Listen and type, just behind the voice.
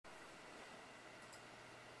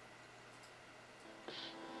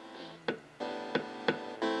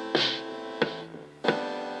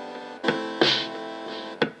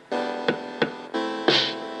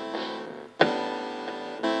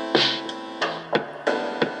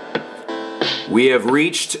We have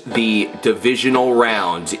reached the divisional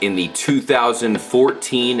round in the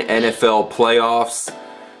 2014 NFL playoffs.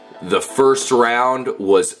 The first round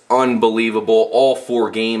was unbelievable. All 4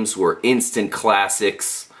 games were instant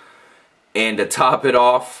classics. And to top it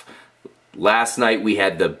off, last night we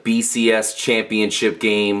had the BCS championship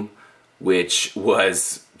game, which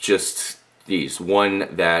was just, one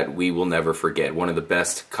that we will never forget. One of the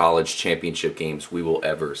best college championship games we will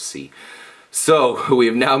ever see. So, we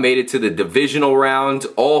have now made it to the divisional round.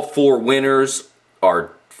 All 4 winners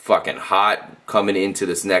are fucking hot coming into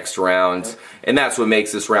this next round. And that's what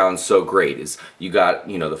makes this round so great, is you got,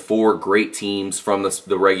 the 4 great teams from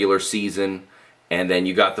the regular season, and then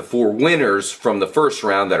you got the 4 winners from the first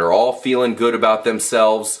round that are all feeling good about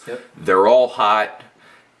themselves. Yep. They're all hot,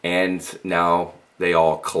 and now they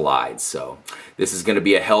all collide. So, this is going to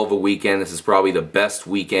be a hell of a weekend. This is probably the best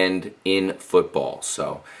weekend in football.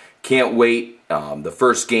 So, can't wait. The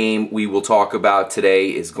first game we will talk about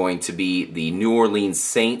today is going to be the New Orleans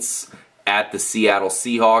Saints at the Seattle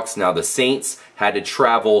Seahawks. Now, the Saints had to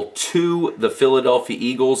travel to the Philadelphia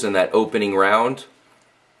Eagles in that opening round.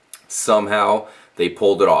 Somehow, they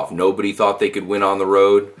pulled it off. Nobody thought they could win on the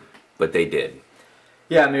road, but they did.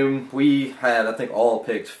 Yeah, I mean, we had, I think, all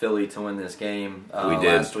picked Philly to win this game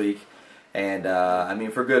last week. And, I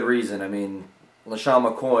mean, for good reason. I mean, LaShawn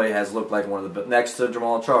McCoy has looked like one of the, next to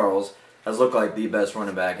Jamal Charles, has looked like the best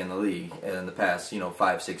running back in the league in the past,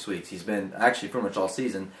 5-6 weeks. He's been, actually pretty much all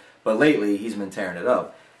season, but lately he's been tearing it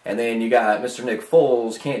up. And then you got Mr. Nick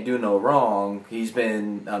Foles, can't do no wrong. He's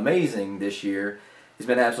been amazing this year. He's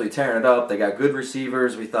been absolutely tearing it up. They got good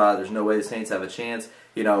receivers. We thought there's no way the Saints have a chance.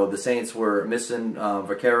 The Saints were missing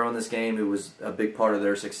Vaccaro in this game, who was a big part of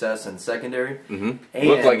their success in secondary. Mm-hmm.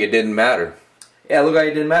 Looked like it didn't matter. Yeah, it looked like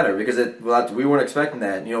it didn't matter because we weren't expecting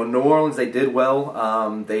that. New Orleans, they did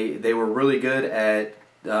well. They were really good at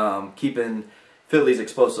keeping Philly's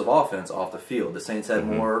explosive offense off the field. The Saints had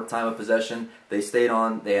more time of possession. They stayed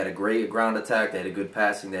on. They had a great ground attack. They had a good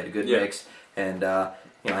passing. They had a good mix. And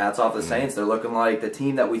hats off to the Saints. They're looking like the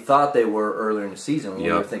team that we thought they were earlier in the season when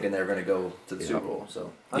we were thinking they were going to go to the Super Bowl.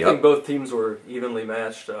 So I think both teams were evenly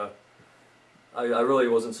matched. I really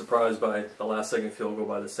wasn't surprised by the last-second field goal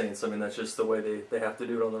by the Saints. I mean, that's just the way they have to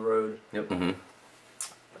do it on the road. Yep.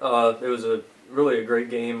 It was really a great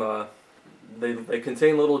game. They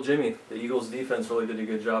contained little Jimmy. The Eagles' defense really did a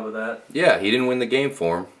good job of that. Yeah, he didn't win the game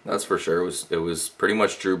for him. That's for sure. It was pretty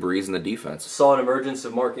much Drew Brees and the defense. Saw an emergence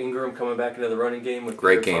of Mark Ingram coming back into the running game with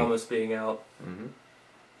Great Thomas being out.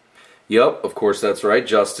 Yep, of course, that's right.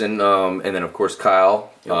 Justin, and then of course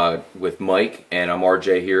Kyle with Mike, and I'm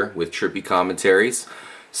RJ here with Trippy commentaries.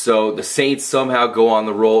 So the Saints somehow go on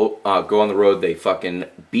the road. They fucking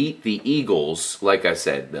beat the Eagles. Like I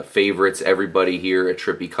said, the favorites. Everybody here at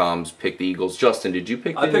Trippy Comms picked the Eagles. Justin, did you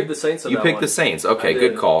pick? I picked the Saints. You picked the Saints. Okay,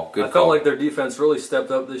 good call. Good call. I felt like their defense really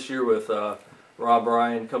stepped up this year with Rob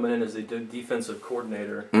Ryan coming in as the defensive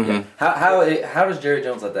coordinator. Yeah. How does Jerry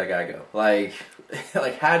Jones let that guy go? Like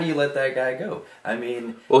how do you let that guy go? I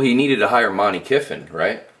mean, well, he needed to hire Monty Kiffin,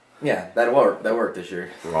 right? Yeah, that worked. That worked this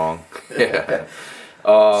year. Wrong. Yeah.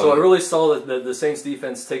 So I really saw that the Saints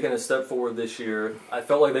defense taking a step forward this year. I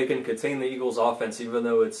felt like they can contain the Eagles offense, even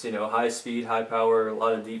though it's high speed, high power, a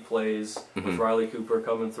lot of deep plays with Riley Cooper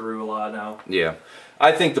coming through a lot now. Yeah,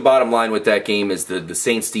 I think the bottom line with that game is the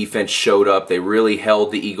Saints defense showed up. They really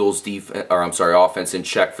held the Eagles offense in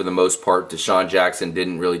check for the most part. Deshaun Jackson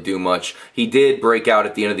didn't really do much. He did break out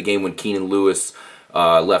at the end of the game when Keenan Lewis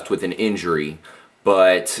left with an injury.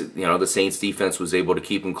 But, the Saints defense was able to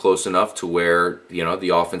keep them close enough to where, the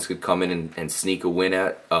offense could come in and sneak a win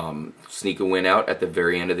out at the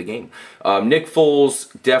very end of the game. Nick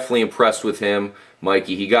Foles, definitely impressed with him.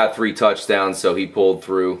 Mikey, he got 3 touchdowns, so he pulled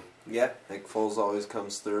through. Yeah, Nick Foles always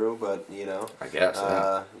comes through, but, I guess,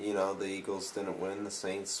 the Eagles didn't win. The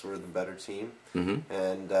Saints were the better team.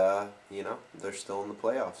 And, they're still in the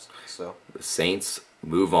playoffs. So the Saints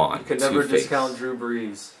move on. You can never discount Drew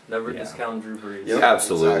Brees. Never discount Drew Brees. Yep,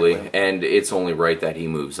 absolutely. Exactly. And it's only right that he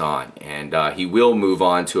moves on. And he will move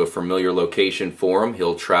on to a familiar location for him.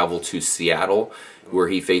 He'll travel to Seattle, where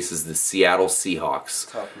he faces the Seattle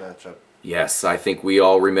Seahawks. Tough matchup. Yes, I think we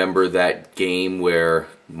all remember that game where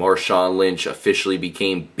Marshawn Lynch officially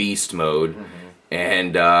became beast mode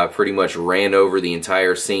and pretty much ran over the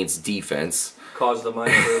entire Saints defense. Caused the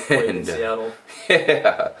minor earthquake in Seattle.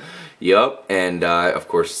 Yeah. Yep, and of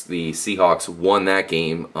course the Seahawks won that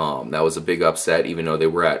game. That was a big upset, even though they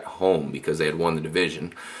were at home because they had won the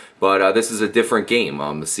division. But this is a different game.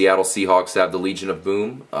 The Seattle Seahawks have the Legion of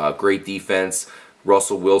Boom, great defense,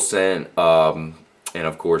 Russell Wilson, and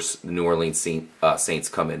of course the New Orleans Saints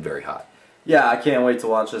come in very hot. Yeah, I can't wait to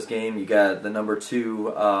watch this game. You got the number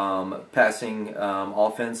 2 passing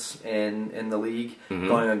offense in the league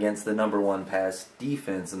going against the number 1 pass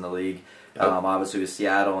defense in the league. Obviously with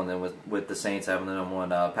Seattle, and then with the Saints having the number 1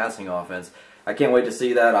 passing offense. I can't wait to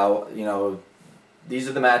see that. These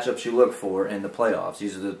are the matchups you look for in the playoffs.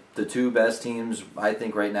 These are the 2 best teams, I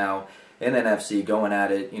think, right now in NFC going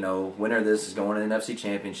at it. Winner of this is going to the NFC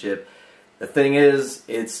Championship. The thing is,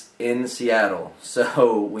 it's in Seattle,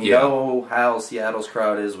 so we know how Seattle's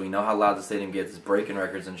crowd is. We know how loud the stadium gets. It's breaking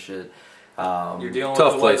records and shit. You're dealing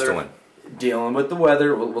tough with the place weather. to win. Dealing with the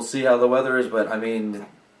weather. We'll see how the weather is, but I mean,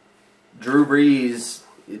 Drew Brees,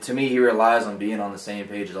 to me, he relies on being on the same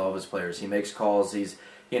page as all of his players. He makes calls. He's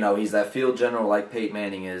that field general like Peyton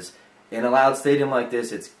Manning is. In a loud stadium like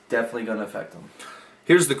this, it's definitely going to affect him.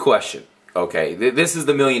 Here's the question. Okay, this is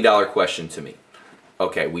the $1 million question to me.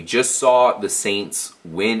 Okay, we just saw the Saints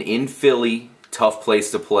win in Philly, tough place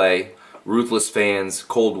to play, ruthless fans,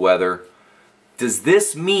 cold weather. Does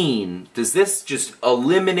this just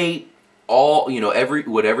eliminate all,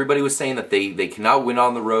 what everybody was saying that they cannot win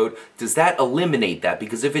on the road? Does that eliminate that?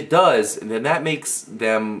 Because if it does, then that makes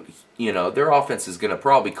them, their offense is going to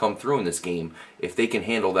probably come through in this game if they can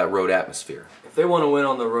handle that road atmosphere. If they want to win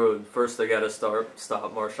on the road, first they got to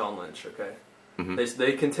stop Marshawn Lynch, okay?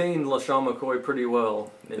 They contained LaShawn McCoy pretty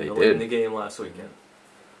well in the game last weekend.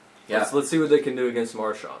 Yeah. Let's see what they can do against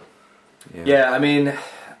Marshawn. Yeah, I mean,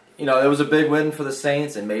 it was a big win for the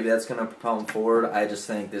Saints, and maybe that's going to propel them forward. I just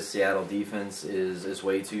think this Seattle defense is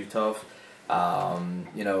way too tough.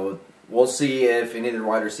 We'll see if any of the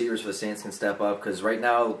wide receivers for the Saints can step up, because right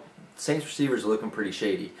now, Saints receivers are looking pretty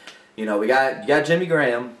shady. We got Jimmy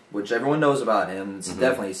Graham, which everyone knows about him. It's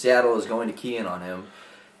definitely Seattle is going to key in on him.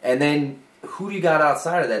 And then who do you got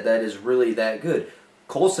outside of that is really that good?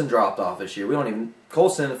 Colson dropped off this year.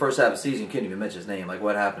 Colson in the first half of the season, couldn't even mention his name. Like,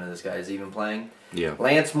 what happened to this guy? Is he even playing? Yeah.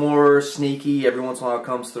 Lance Moore, sneaky, every once in a while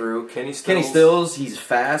comes through. Kenny Stills, he's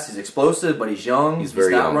fast, he's explosive, but he's young. He's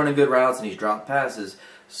very not young. Running good routes, and he's dropped passes.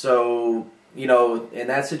 So, in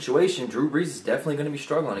that situation, Drew Brees is definitely going to be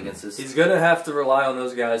struggling against this. He's going to have to rely on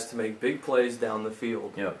those guys to make big plays down the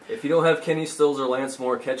field. Yep. If you don't have Kenny Stills or Lance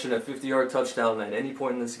Moore catching a 50-yard touchdown at any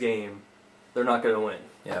point in this game, they're not going to win.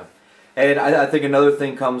 Yeah. And I think another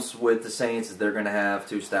thing comes with the Saints is they're going to have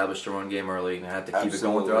to establish the run game early and have to keep it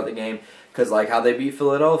going throughout the game. Because like how they beat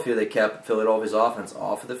Philadelphia, they kept Philadelphia's offense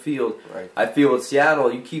off of the field. Right. I feel with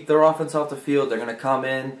Seattle, you keep their offense off the field, they're going to come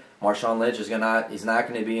in. Marshawn Lynch he's not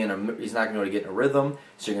going to be he's not going to be able to get in a rhythm.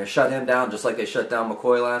 So you're going to shut him down just like they shut down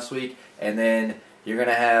McCoy last week. And then you're going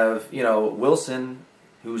to have Wilson,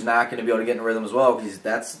 who's not going to be able to get in a rhythm as well, because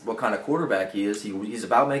that's what kind of quarterback he is. He's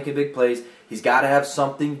about making big plays. He's got to have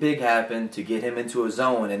something big happen to get him into a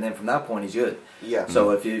zone, and then from that point, he's good. Yeah.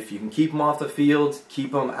 So if you can keep him off the field,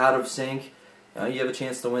 keep him out of sync, you have a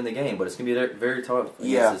chance to win the game. But it's going to be very tough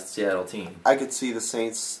against this Seattle team. I could see the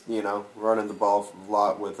Saints, running the ball a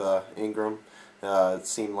lot with Ingram. It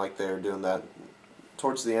seemed like they were doing that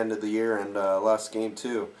towards the end of the year and last game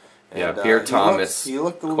too. And, Pierre Thomas, he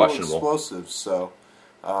looked a little explosive, so...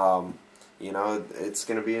 it's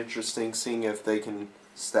going to be interesting seeing if they can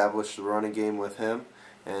establish the running game with him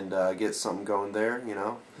and get something going there.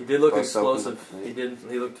 He did look explosive. He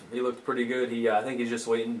looked pretty good. I think he's just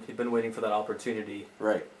waiting. He's been waiting for that opportunity.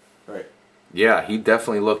 Right. Yeah, he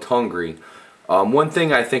definitely looked hungry. One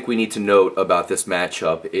thing I think we need to note about this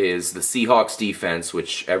matchup is the Seahawks defense,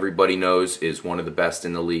 which everybody knows is one of the best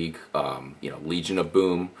in the league. Legion of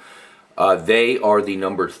Boom. They are the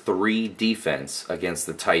number 3 defense against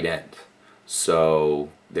the tight end. So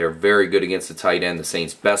they're very good against the tight end. The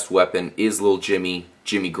Saints' best weapon is little Jimmy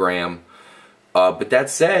Graham. But that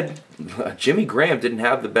said, Jimmy Graham didn't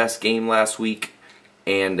have the best game last week,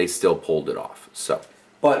 and they still pulled it off.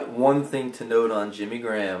 But one thing to note on Jimmy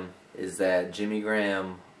Graham is that Jimmy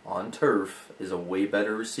Graham on turf is a way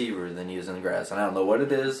better receiver than he is in the grass. And I don't know what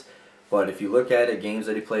it is, but if you look at it, games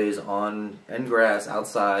that he plays in grass,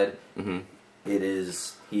 outside,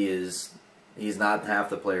 he's not half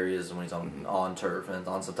the player he is when he's on turf and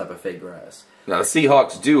on some type of fake grass. Now, the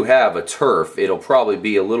Seahawks do have a turf. It'll probably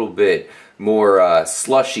be a little bit more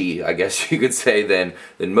slushy, I guess you could say, than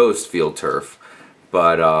most field turf.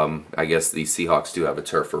 But I guess the Seahawks do have a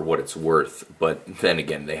turf for what it's worth. But then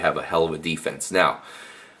again, they have a hell of a defense. Now,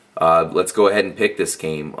 let's go ahead and pick this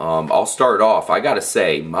game. I'll start off. I got to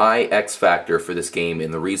say, my X factor for this game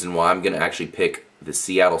and the reason why I'm going to actually pick the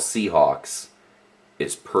Seattle Seahawks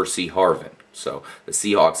is Percy Harvin. So the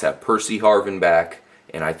Seahawks have Percy Harvin back,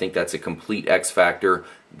 and I think that's a complete X factor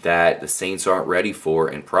that the Saints aren't ready for,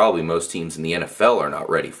 and probably most teams in the NFL are not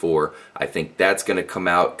ready for. I think that's going to come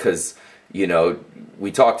out because You know,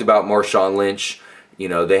 we talked about Marshawn Lynch. You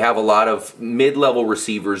know, they have a lot of mid-level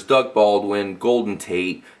receivers, Doug Baldwin, Golden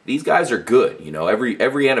Tate. These guys are good. You know, every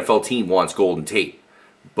NFL team wants Golden Tate.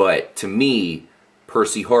 But to me,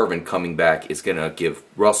 Percy Harvin coming back is going to give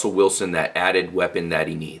Russell Wilson that added weapon that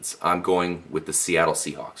he needs. I'm going with the Seattle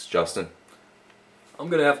Seahawks. Justin? I'm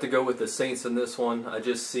going to have to go with the Saints in this one. I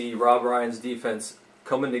just see Rob Ryan's defense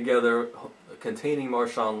coming together, containing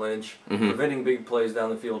Marshawn Lynch, preventing big plays down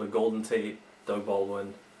the field of Golden Tate, Doug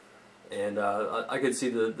Baldwin. And I could see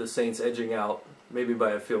the Saints edging out, maybe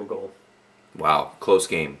by a field goal. Wow, close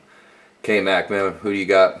game. K-Mac, man, who do you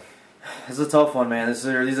got? It's a tough one, man. These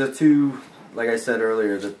are two, like I said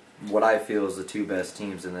earlier, what I feel is the two best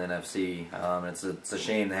teams in the NFC. It's a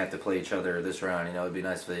shame they have to play each other this round. You know, it'd be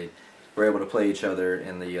nice if they were able to play each other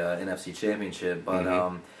in the NFC Championship. But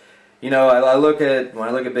you know, when I look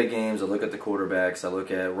at big games, I look at the quarterbacks. I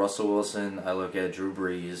look at Russell Wilson. I look at Drew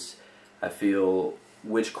Brees. I feel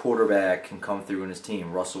which quarterback can come through in his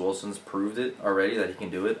team. Russell Wilson's proved it already that he can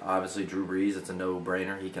do it. Obviously, Drew Brees, it's a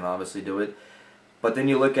no-brainer. He can obviously do it. But then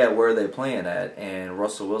you look at where they're playing at, and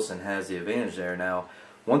Russell Wilson has the advantage there. Now,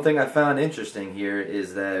 one thing I found interesting here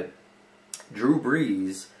is that Drew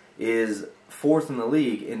Brees is 4th in the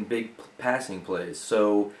league in big passing plays.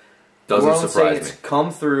 So, doesn't surprise me.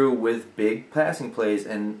 Come through with big passing plays,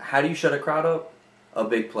 and how do you shut a crowd up? A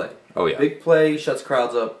big play. Oh yeah. Big play shuts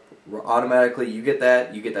crowds up automatically. You get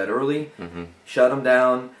that early. Shut them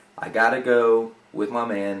down. I gotta go with my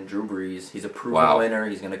man Drew Brees. He's a proven winner.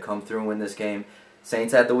 He's gonna come through and win this game.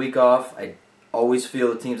 Saints had the week off. I always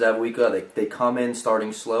feel the teams that have a week off, they come in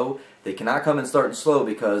starting slow. They cannot come in starting slow,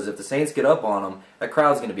 because if the Saints get up on them, that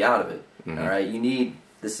crowd's going to be out of it. All right, you need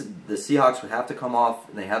this. The Seahawks would have to come off,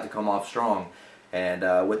 and they have to come off strong.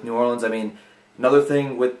 And with New Orleans, I mean, another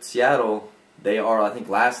thing with Seattle, they are, I think,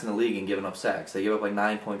 last in the league in giving up sacks. They give up like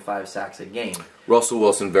 9.5 sacks a game. Russell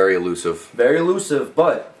Wilson, very elusive. Very elusive,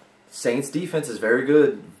 but Saints defense is very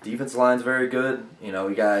good. Defense line's very good. You know,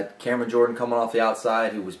 we got Cameron Jordan coming off the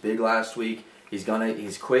outside, who was big last week. He's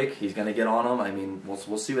quick. He's gonna get on them. I mean,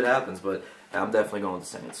 we'll see what happens, but I'm definitely going with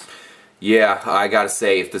the Saints. Yeah, I gotta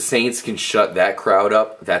say, if the Saints can shut that crowd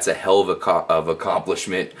up, that's a hell of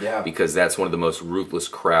accomplishment. Yeah. Because that's one of the most ruthless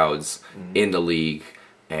crowds in the league.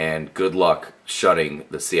 And good luck shutting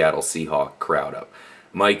the Seattle Seahawks crowd up.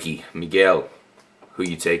 Mikey, Miguel, who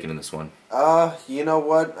you taking in this one? You know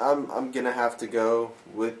what? I'm gonna have to go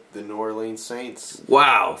with the New Orleans Saints.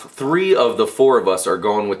 Wow, 3 of the 4 of us are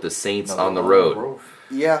going with the Saints on the road.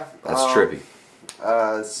 Yeah, that's trippy.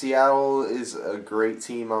 Seattle is a great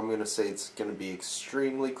team. I'm gonna say it's gonna be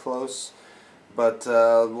extremely close. But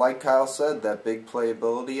like Kyle said, that big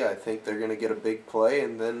playability, I think they're gonna get a big play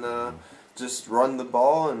and then just run the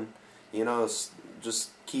ball and, you know, just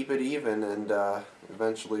keep it even and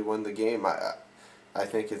eventually win the game. I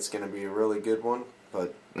think it's going to be a really good one,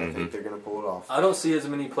 but I think they're going to pull it off. I don't see as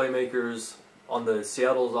many playmakers on the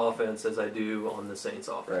Seattle's offense as I do on the Saints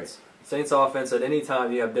offense. Right. Saints offense, at any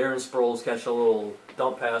time, you have Darren Sproles catch a little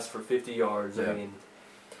dump pass for 50 yards. Yeah. I mean,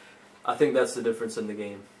 I think that's the difference in the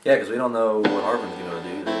game. Yeah, because we don't know what Harvin's going to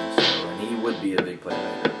do there, so, and he would be a big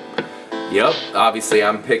playmaker. Yep, obviously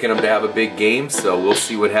I'm picking them to have a big game, so we'll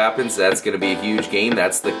see what happens. That's going to be a huge game.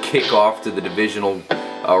 That's the kickoff to the divisional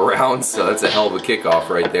round, so that's a hell of a kickoff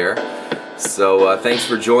right there. So thanks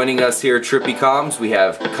for joining us here at Trippy Comms. We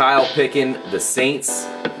have Kyle picking the Saints.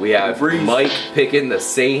 We have Mike picking the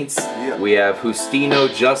Saints. Yeah. We have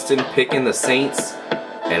Justino Justin picking the Saints.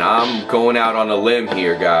 And I'm going out on a limb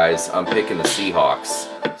here, guys. I'm picking the Seahawks.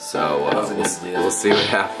 So we'll see what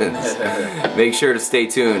happens. Make sure to stay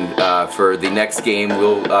tuned for the next game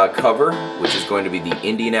we'll cover, which is going to be the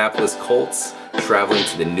Indianapolis Colts traveling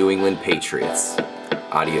to the New England Patriots.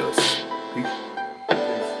 Adios. Peace.